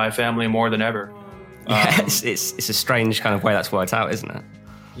with my family more than ever. It's a strange kind of way that's worked out, isn't it?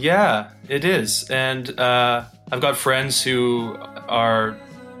 Yeah, it is. And I've got friends who are,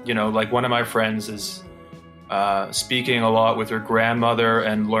 like one of my friends is speaking a lot with her grandmother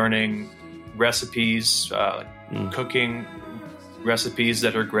and learning recipes, cooking recipes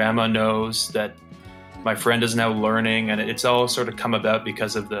that her grandma knows that my friend is now learning. And it's all sort of come about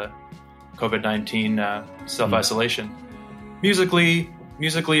because of the COVID-19 self-isolation. Musically,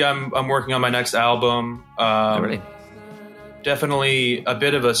 I'm working on my next album. Really? Definitely a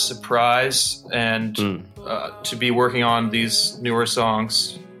bit of a surprise, and to be working on these newer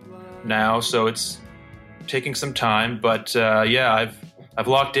songs now. So it's taking some time, but yeah, I've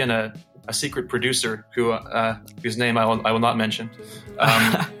locked in a secret producer whose name I will not mention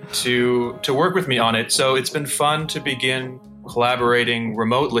to work with me on it. So it's been fun to begin collaborating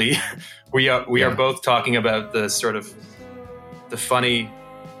remotely. We are both talking about the sort of the funny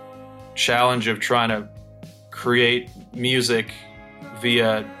challenge of trying to create music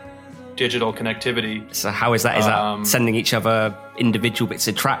via digital connectivity. So how is that? Is that sending each other individual bits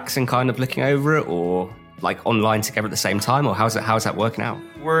of tracks and kind of looking over it, or like online together at the same time, or how's that working out?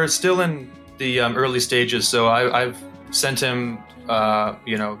 We're still in the early stages, so I've sent him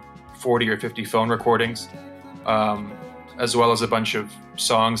 40 or 50 phone recordings, as well as a bunch of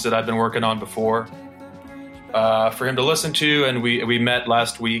songs that I've been working on before, for him to listen to. And we met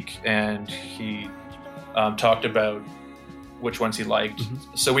last week, and he talked about which ones he liked.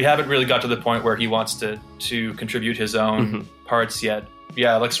 Mm-hmm. So we haven't really got to the point where he wants to contribute his own parts yet.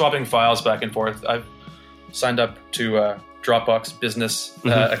 Yeah, like swapping files back and forth. I've signed up to a Dropbox business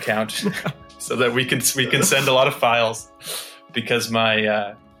account so that we can send a lot of files, because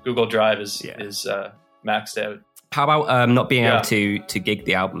my Google Drive is maxed out. How about not being able to gig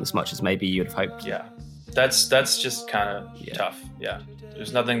the album as much as maybe you'd have hoped? Yeah, that's just kind of tough. Yeah,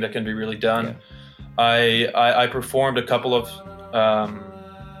 there's nothing that can be really done. Yeah. I performed a couple of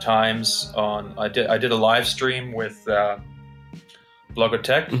times on. I did a live stream with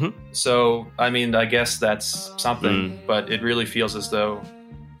Blogotech. Mm-hmm. So I mean, I guess that's something, but it really feels as though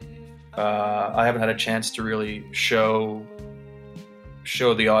I haven't had a chance to really show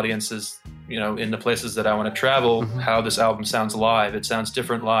the audiences, in the places that I want to travel, how this album sounds live. It sounds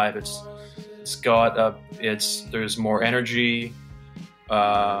different live. There's more energy.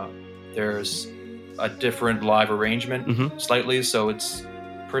 There's a different live arrangement slightly. So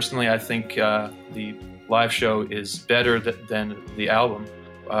personally, I think the live show is better than the album.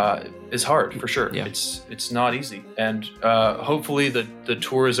 Is hard for sure. Yeah. It's not easy. And hopefully the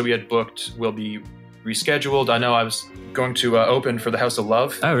tours that we had booked will be rescheduled. I know I was going to open for the House of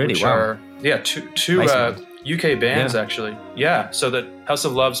Love. Oh, really? Wow. Two UK bands actually. Yeah. So the House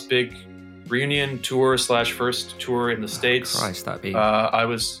of Love's big reunion tour / first tour in the States. Christ, that'd be.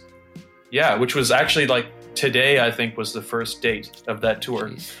 Which was actually like today. I think was the first date of that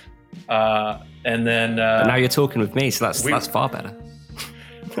tour. And then. But now you're talking with me, so that's far better.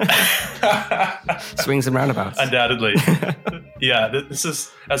 Swings and roundabouts. Undoubtedly. Yeah, this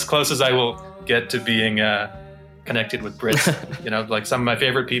is as close as I will get to being connected with Brits. Like some of my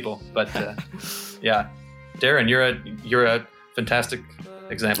favorite people. But yeah, Darren, you're a fantastic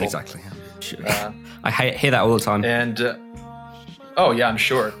example. Exactly. I hear that all the time. And oh yeah, I'm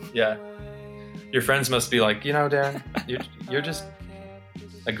sure. Yeah, your friends must be like, Darren, you're just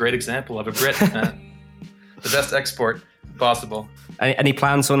a great example of a Brit. The best export possible. Any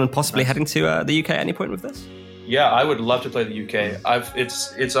plans on possibly heading to the UK at any point with this? Yeah, I would love to play the UK.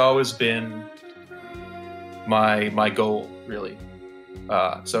 It's always been my goal, really.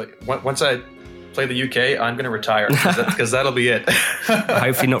 So once I play the UK, I'm going to retire because that'll be it.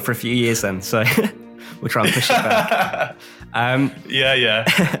 Hopefully not for a few years then. So we'll try and push it back.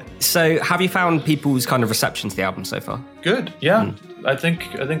 Yeah. So have you found people's kind of reception to the album so far? Good. Yeah. I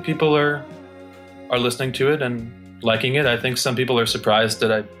think people are listening to it and liking it. I think some people are surprised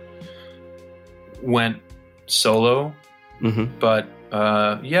that I went solo, but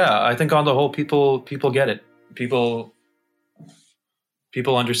I think on the whole, people get it. People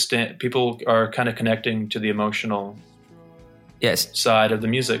understand. People are kind of connecting to the emotional side of the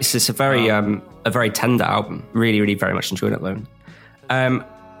music. It's just a very tender album. Really, really, very much enjoying it at the moment.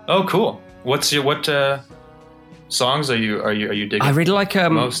 Oh, cool. What songs are you digging? I really like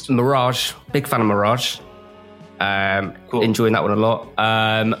most? Mirage. Big fan of Mirage. Cool. Enjoying that one a lot.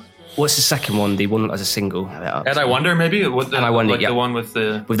 What's the second one? The one as a single. And I Wonder, maybe? And I Wonder, the one with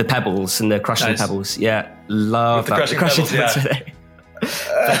the pebbles and the crushing pebbles. Yeah, love with that. The crushing pebbles, yeah.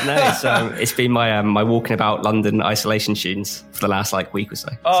 But no, it's been my walking about London isolation tunes for the last week or so.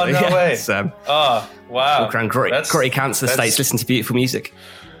 Oh, no way. Wow. Walk around grotty cancer states, listen to beautiful music.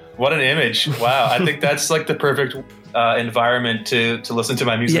 What an image. Wow. I think that's the perfect environment to listen to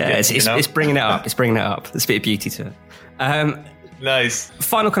my music. Yeah, it's bringing it up. It's bringing it up. There's a bit of beauty to it. Nice.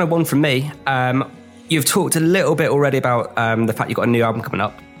 Final kind of one from me. You've talked a little bit already about the fact you've got a new album coming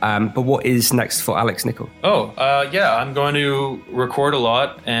up. But what is next for Alex Nichol? I'm going to record a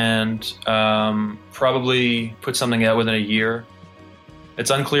lot and probably put something out within a year. It's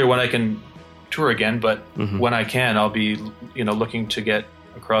unclear when I can tour again, but when I can, I'll be looking to get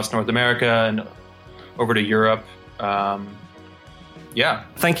across North America and over to Europe.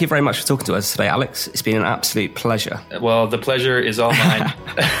 Thank you very much for talking to us today, Alex. It's been an absolute pleasure. Well, the pleasure is all mine.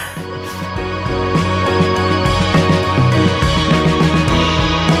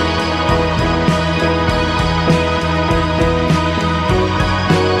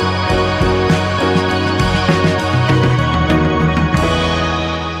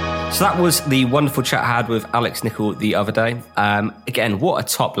 So that was the wonderful chat I had with Alex Nichol the other day. Again, what a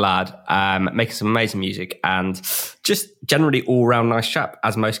top lad, making some amazing music and just generally all-round nice chap,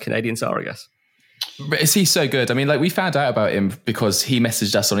 as most Canadians are, I guess. But is he so good? I mean, we found out about him because he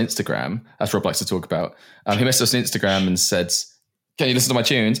messaged us on Instagram, as Rob likes to talk about. He messaged us on Instagram and said, can you listen to my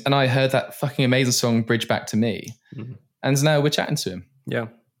tunes? And I heard that fucking amazing song, Bridge Back to Me. And now we're chatting to him. Yeah. And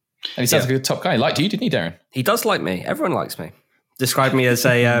he sounds like a top guy. He liked you, didn't he, Darren? He does like me. Everyone likes me. Described me as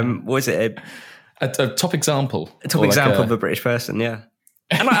a, a top example. A top example of a British person, yeah.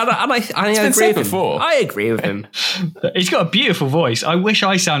 And I agree with him. Before. I agree with him. He's got a beautiful voice. I wish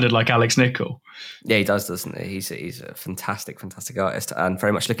I sounded like Alex Nichol. Yeah, he does, doesn't he? He's a fantastic, fantastic artist, and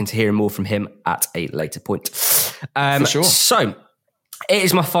very much looking to hear more from him at a later point. For sure. So, it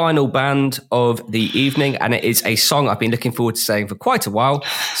is my final band of the evening, and it is a song I've been looking forward to saying for quite a while.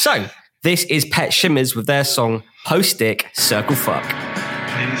 So, this is Pet Shimmers with their song Post Dick Circle Fuck.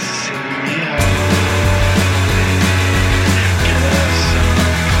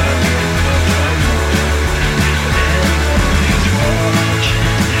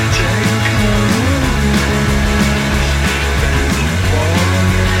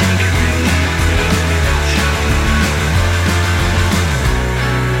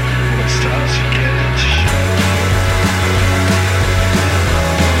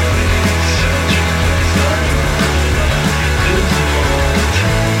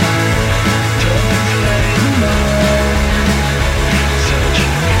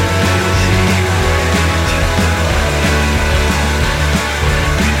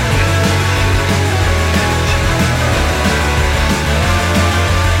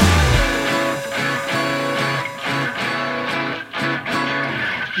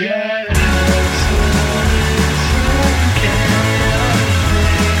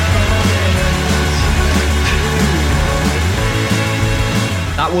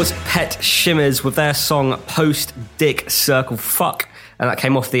 That was Pet Shimmers with their song Post Dick Circle Fuck, and that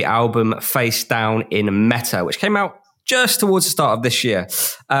came off the album Face Down in Meta, which came out just towards the start of this year.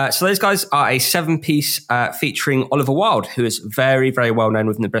 So those guys are a 7-piece featuring Oliver Wilde, who is very, very well known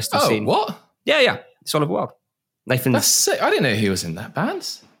within the Bristol scene. What? Yeah, it's Oliver Wilde. That's sick. I didn't know he was in that band.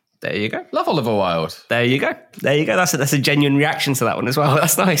 There you go. Love Oliver Wilde. There you go. That's a genuine reaction to that one as well.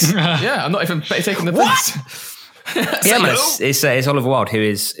 That's nice. Yeah, I'm not even taking the piss. Yeah, man, it's Oliver Wilde, who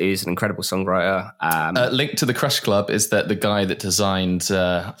is an incredible songwriter. Link to the Crush Club is that the guy that designed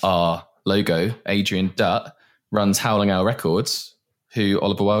our logo, Adrian Dutt, runs Howling Owl Records, who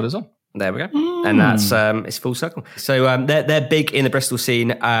Oliver Wilde is on. There we go. And that's it's full circle. So they're big in the Bristol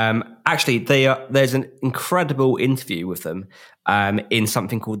scene. Actually, there's an incredible interview with them in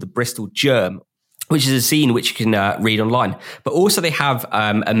something called the Bristol Germ, which is a zine which you can read online. But also they have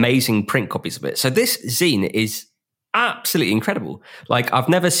amazing print copies of it. So this zine is absolutely incredible. Like, I've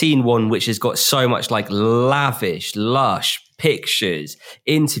never seen one which has got so much like lavish, lush pictures,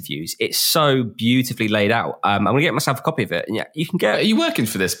 interviews. It's so beautifully laid out. I'm going to get myself a copy of it. And yeah, you can get... Are you working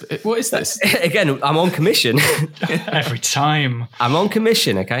for this? What is this? Again, I'm on commission. Every time. I'm on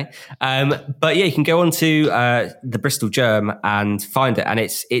commission, okay? But yeah, you can go on to the Bristol Germ and find it. And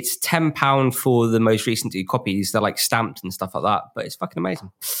it's £10 for the most recent 2 copies. They're like stamped and stuff like that. But it's fucking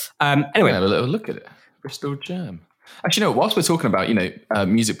amazing. Anyway. Have a little look at it. Bristol Germ. Actually, no, whilst we're talking about,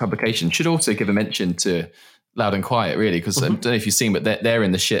 music publication, should also give a mention to Loud and Quiet, really, because I don't know if you've seen, but they're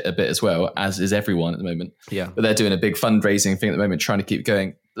in the shit a bit as well, as is everyone at the moment. Yeah. But they're doing a big fundraising thing at the moment, trying to keep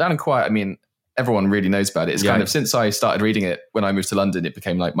going. Loud and Quiet, I mean, everyone really knows about it. It's kind of, since I started reading it when I moved to London, it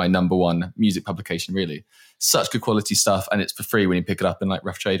became like my number one music publication, really. Such good quality stuff, and it's for free when you pick it up in like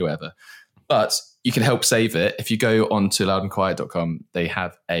Rough Trade or whatever. But you can help save it. If you go on to loudandquiet.com, they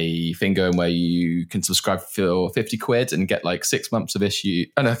have a thing going where you can subscribe for 50 quid and get like 6 months of issue,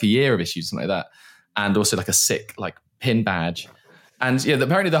 and like a year of issues, something like that. And also like a sick like pin badge. And yeah,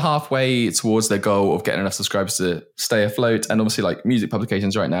 apparently they're halfway towards their goal of getting enough subscribers to stay afloat. And obviously like music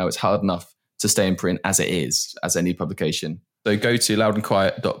publications right now, it's hard enough to stay in print as it is, as any publication. So go to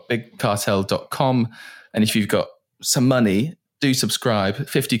loudandquiet.bigcartel.com. And if you've got some money, do subscribe.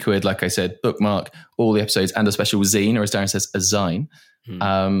 50 quid, like I said, bookmark all the episodes and a special zine, or as Darren says, a zine.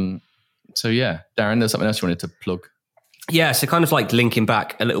 So yeah, Darren, there's something else you wanted to plug. Yeah, so kind of like linking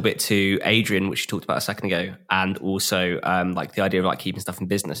back a little bit to Adrian, which you talked about a second ago, and also like the idea of like keeping stuff in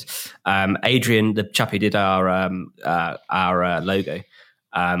business. Adrian, the chap who did our logo,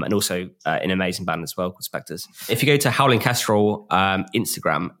 and also an amazing band as well called Spectres. If you go to Howling Kestrel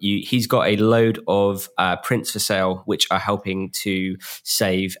Instagram, he's got a load of prints for sale, which are helping to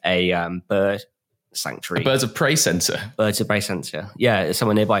save a bird sanctuary. A Birds of Prey centre. Birds of Prey centre. Yeah, it's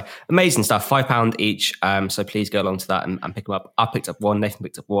somewhere nearby. Amazing stuff. £5 each. So please go along to that and pick them up. I picked up one. Nathan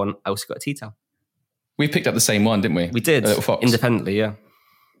picked up one. I also got a tea towel. We picked up the same one, didn't we? We did. A little fox. Independently, yeah.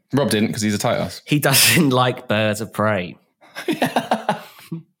 Rob didn't because he's a tight ass. He doesn't like Birds of Prey.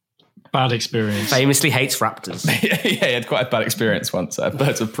 Bad experience. Famously hates raptors. Yeah, he had quite a bad experience once at a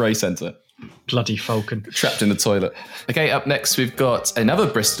Birds of Prey centre. Bloody falcon. Trapped in the toilet. Okay, up next we've got another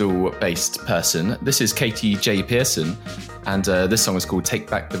Bristol-based person. This is Katie J. Pearson, and this song is called Take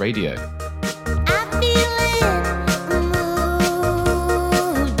Back the Radio.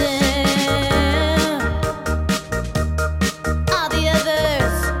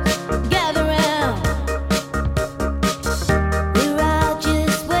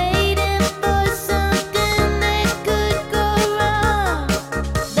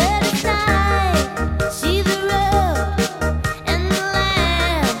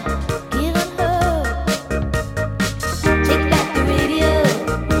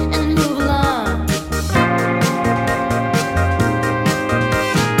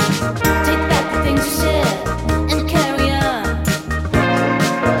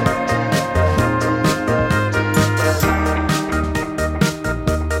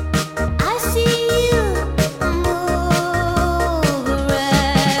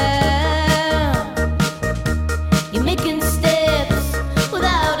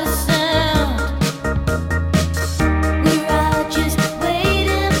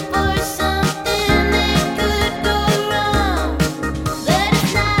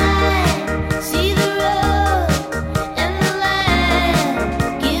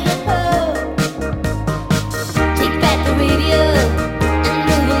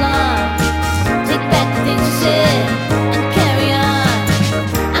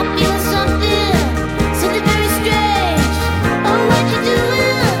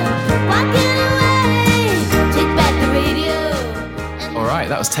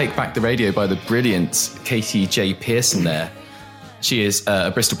 Take Back the Radio by the brilliant Katie J. Pearson there. She is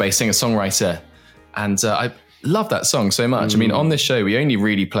a Bristol-based singer-songwriter, and I love that song so much. I mean, on this show, we only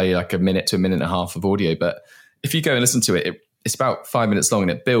really play like a minute to a minute and a half of audio, but if you go and listen to it, it's about 5 minutes long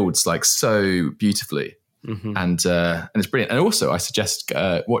and it builds like so beautifully. And it's brilliant. And also, I suggest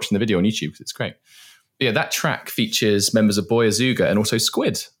watching the video on YouTube because it's great. But yeah, that track features members of Boy Azooga and also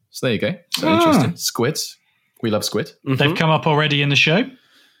Squid So there you go. So interesting. Squid. We love squid. They've come up already in the show.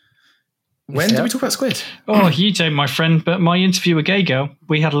 When did we talk about squid? Oh, you don't, my friend, but my interview with Gay Girl,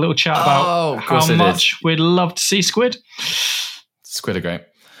 we had a little chat about how much we'd love to see squid. Squid are great.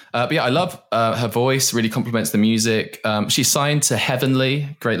 But yeah, I love her voice, really complements the music. She's signed to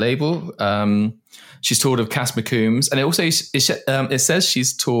Heavenly, great label. She's toured with Cass McCombs. And it also it says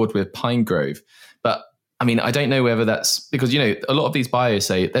she's toured with Pinegrove. But I mean, I don't know whether that's because, a lot of these bios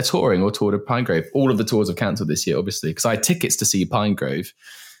say they're touring or toured with Pinegrove. All of the tours have cancelled this year, obviously, because I had tickets to see Pinegrove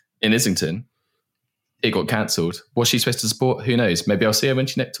in Islington. It got cancelled. Was she supposed to support? Who knows? Maybe I'll see her when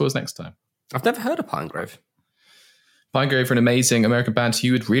she tours next time. I've never heard of Pinegrove. Pinegrove are an amazing American band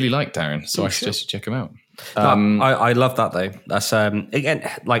you would really like, Darren. So I suggest you check them out. I love that though. That's again,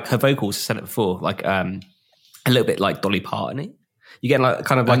 like her vocals. I said it before, like a little bit like Dolly Parton. You get like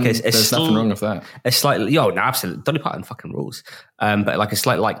kind of like there's nothing wrong with that. A slightly, no, absolutely. Dolly Parton fucking rules. But like a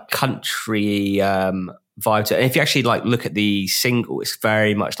slight like country vibe to it. And if you actually like look at the single, it's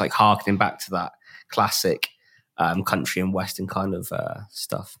very much like harkening back to that classic country and western kind of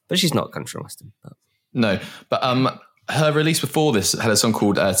stuff. But she's not country and western. But. No, but her release before this had a song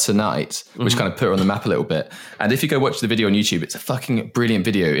called Tonight, which kind of put her on the map a little bit. And if you go watch the video on YouTube, it's a fucking brilliant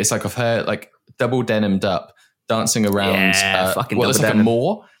video. It's like of her like double denimed up, dancing around fucking what looks like a denim.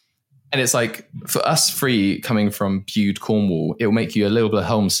 moor. And it's like, for us three coming from Bude, Cornwall, it will make you a little bit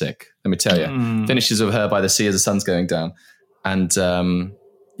homesick, let me tell you. Finishes with her by the sea as the sun's going down. And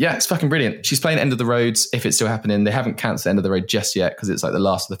yeah, it's fucking brilliant. She's playing End of the Roads, if it's still happening. They haven't cancelled End of the Road just yet because it's like the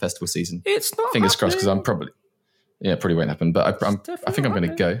last of the festival season. It's not Fingers crossed, because I'm probably... Yeah, probably won't happen, but I think I'm going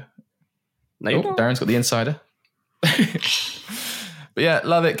to go. No, Darren's got the insider. But yeah,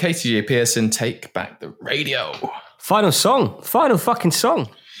 love it. KTG Pearson, Take Back the Radio. Final fucking song.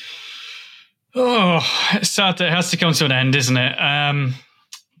 Oh, it's sad that it has to come to an end, isn't it?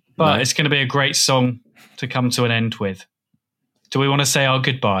 But it's going to be a great song to come to an end with. Do we want to say our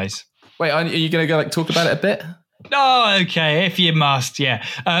goodbyes? Wait, are you going to go talk about it a bit? Oh, okay, if you must, yeah.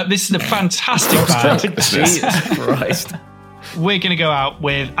 This is a fantastic band. Jesus Christ. We're going to go out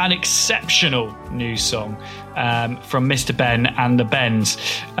with an exceptional new song from Mr. Ben and the Bens.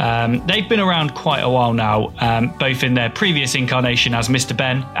 They've been around quite a while now, both in their previous incarnation as Mr.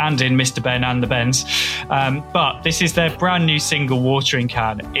 Ben and in Mr. Ben and the Bens. But this is their brand new single, Watering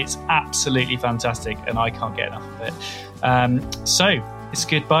Can. It's absolutely fantastic, and I can't get enough of it. So, it's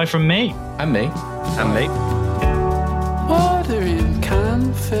goodbye from me. And me. And me. Watering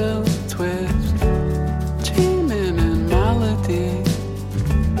can filled with dreaming and melody.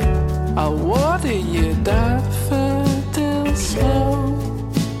 I'll water your daffodil slow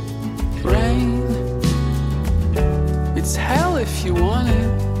rain. It's hell if you want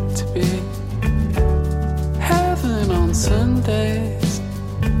it to be heaven on Sundays.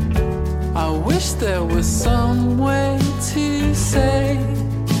 I wish there was some way to say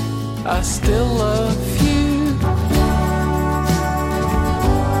I still love you.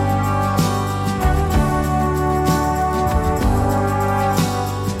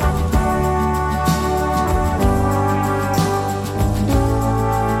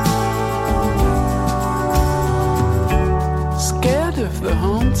 Of the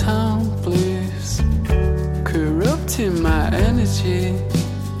hometown blues, corrupting my energy.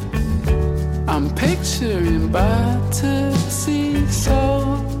 I'm picturing Battersea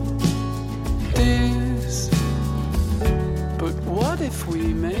so dues. But what if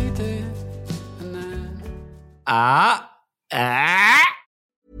we made it and then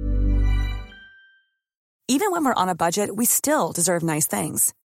Even when we're on a budget, we still deserve nice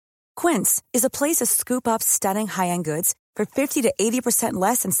things. Quince is a place to scoop up stunning high-end goods for 50 to 80%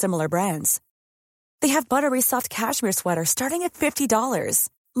 less than similar brands. They have buttery soft cashmere sweaters starting at $50,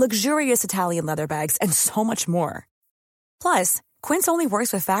 luxurious Italian leather bags, and so much more. Plus, Quince only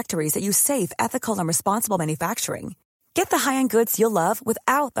works with factories that use safe, ethical, and responsible manufacturing. Get the high-end goods you'll love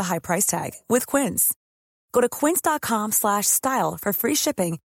without the high price tag with Quince. Go to quince.com/style for free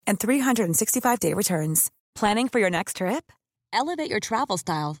shipping and 365-day returns. Planning for your next trip? Elevate your travel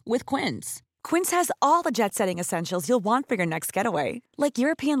style with Quince. Quince has all the jet-setting essentials you'll want for your next getaway, like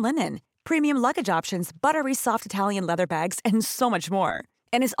European linen, premium luggage options, buttery soft Italian leather bags, and so much more.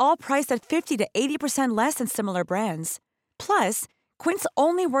 And is all priced at 50 to 80% less than similar brands. Plus, Quince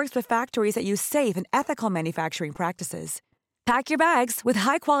only works with factories that use safe and ethical manufacturing practices. Pack your bags with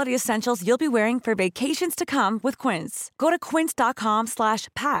high-quality essentials you'll be wearing for vacations to come with Quince. Go to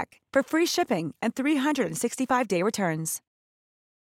quince.com/pack for free shipping and 365-day returns.